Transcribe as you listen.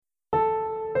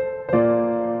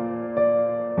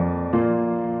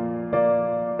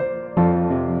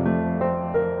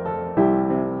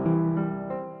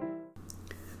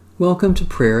Welcome to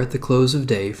prayer at the close of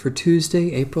day for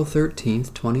Tuesday, April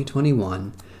 13th,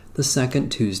 2021, the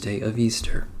second Tuesday of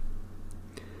Easter.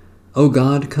 O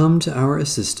God, come to our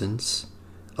assistance.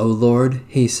 O Lord,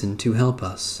 hasten to help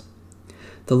us.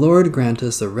 The Lord grant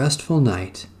us a restful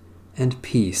night and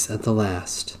peace at the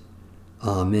last.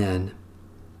 Amen.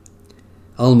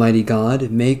 Almighty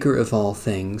God, maker of all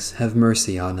things, have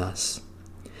mercy on us.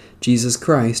 Jesus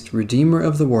Christ, Redeemer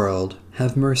of the world,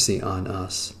 have mercy on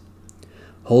us.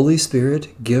 Holy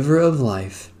Spirit, giver of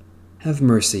life, have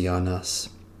mercy on us.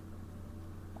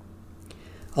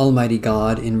 Almighty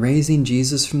God, in raising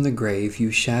Jesus from the grave,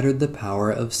 you shattered the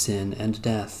power of sin and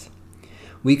death.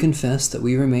 We confess that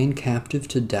we remain captive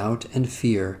to doubt and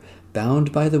fear,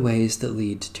 bound by the ways that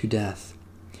lead to death.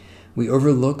 We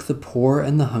overlook the poor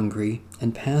and the hungry,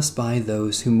 and pass by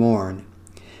those who mourn.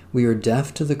 We are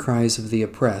deaf to the cries of the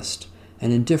oppressed,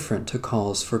 and indifferent to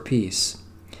calls for peace.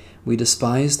 We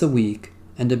despise the weak,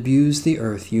 and abuse the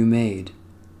earth you made.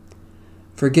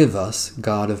 Forgive us,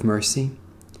 God of mercy.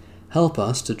 Help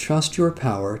us to trust your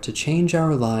power to change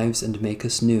our lives and make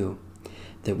us new,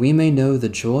 that we may know the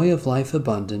joy of life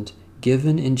abundant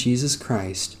given in Jesus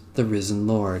Christ, the risen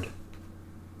Lord.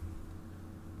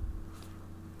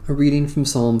 A reading from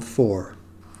Psalm 4.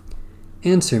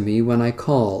 Answer me when I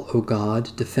call, O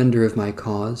God, defender of my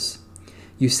cause.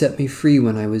 You set me free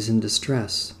when I was in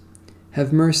distress.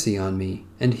 Have mercy on me,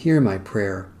 and hear my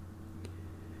prayer.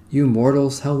 You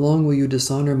mortals, how long will you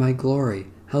dishonor my glory?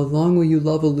 How long will you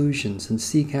love illusions and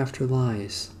seek after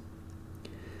lies?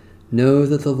 Know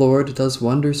that the Lord does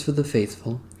wonders for the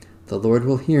faithful. The Lord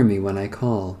will hear me when I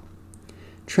call.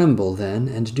 Tremble then,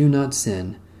 and do not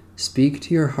sin. Speak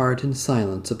to your heart in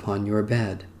silence upon your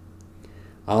bed.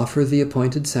 Offer the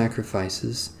appointed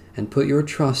sacrifices, and put your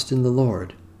trust in the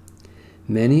Lord.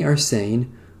 Many are saying,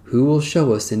 who will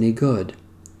show us any good?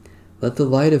 Let the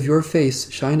light of your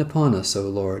face shine upon us, O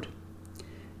Lord.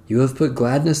 You have put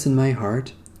gladness in my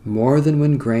heart, more than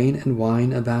when grain and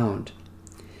wine abound.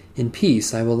 In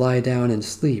peace I will lie down and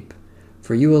sleep,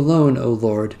 for you alone, O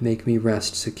Lord, make me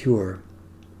rest secure.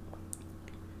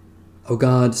 O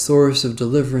God, source of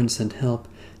deliverance and help,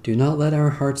 do not let our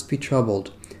hearts be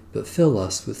troubled, but fill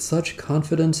us with such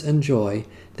confidence and joy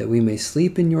that we may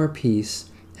sleep in your peace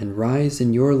and rise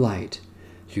in your light,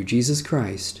 through Jesus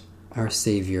Christ, our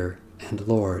Savior and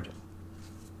Lord.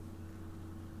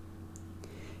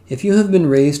 If you have been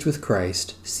raised with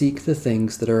Christ, seek the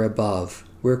things that are above,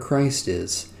 where Christ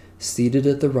is, seated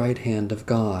at the right hand of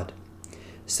God.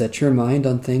 Set your mind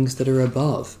on things that are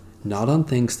above, not on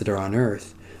things that are on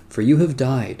earth, for you have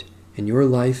died, and your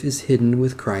life is hidden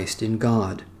with Christ in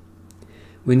God.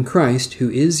 When Christ, who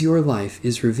is your life,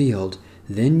 is revealed,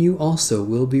 then you also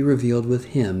will be revealed with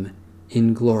him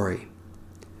in glory.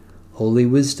 Holy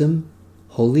wisdom,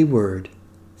 holy word,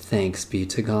 thanks be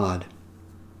to God.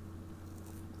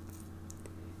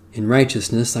 In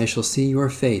righteousness I shall see your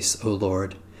face, O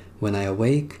Lord. When I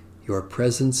awake, your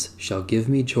presence shall give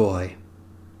me joy.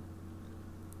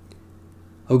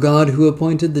 O God, who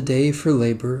appointed the day for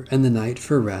labor and the night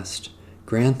for rest,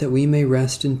 grant that we may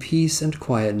rest in peace and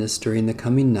quietness during the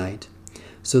coming night,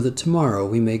 so that tomorrow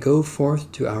we may go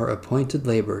forth to our appointed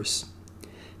labors.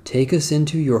 Take us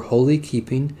into your holy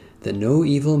keeping, that no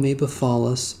evil may befall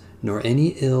us, nor any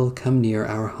ill come near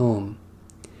our home.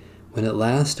 When at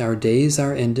last our days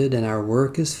are ended and our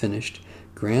work is finished,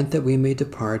 grant that we may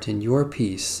depart in your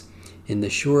peace, in the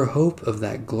sure hope of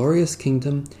that glorious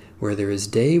kingdom where there is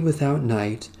day without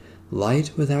night,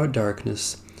 light without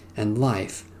darkness, and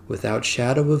life without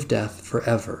shadow of death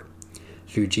forever.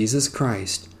 Through Jesus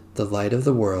Christ, the light of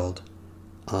the world.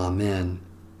 Amen.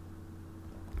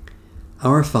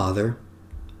 Our Father,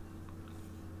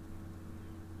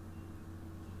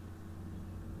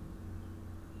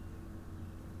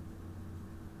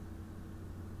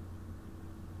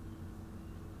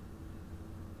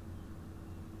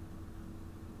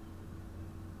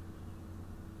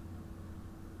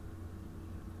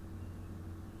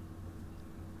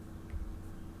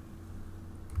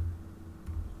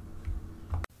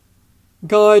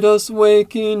 guide us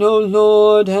waking, O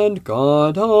Lord, and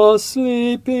guard us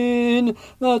sleeping,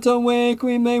 that awake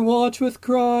we may watch with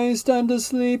Christ, and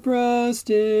asleep rest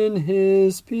in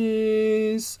his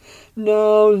peace.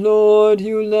 Now, Lord,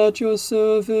 you let your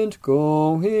servant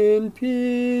go in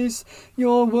peace.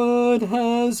 Your word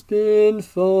has been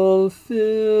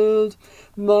fulfilled.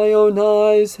 My own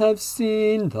eyes have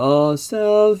seen the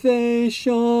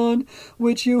salvation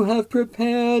which you have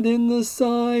prepared in the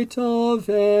sight of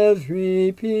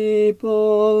every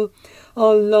people,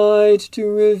 a light to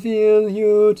reveal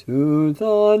you to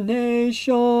the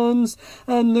nations,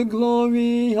 and the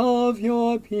glory of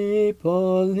your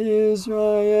people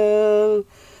Israel.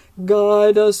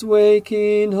 Guide us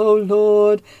waking, O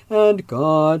Lord, and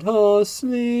guard us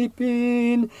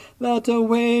sleeping, that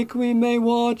awake we may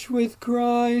watch with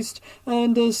Christ,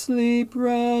 and asleep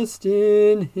rest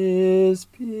in his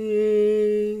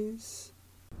peace.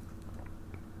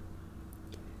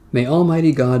 May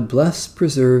Almighty God bless,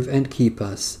 preserve, and keep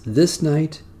us this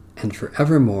night and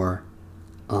forevermore.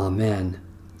 Amen.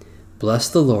 Bless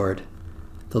the Lord.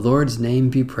 The Lord's name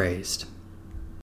be praised.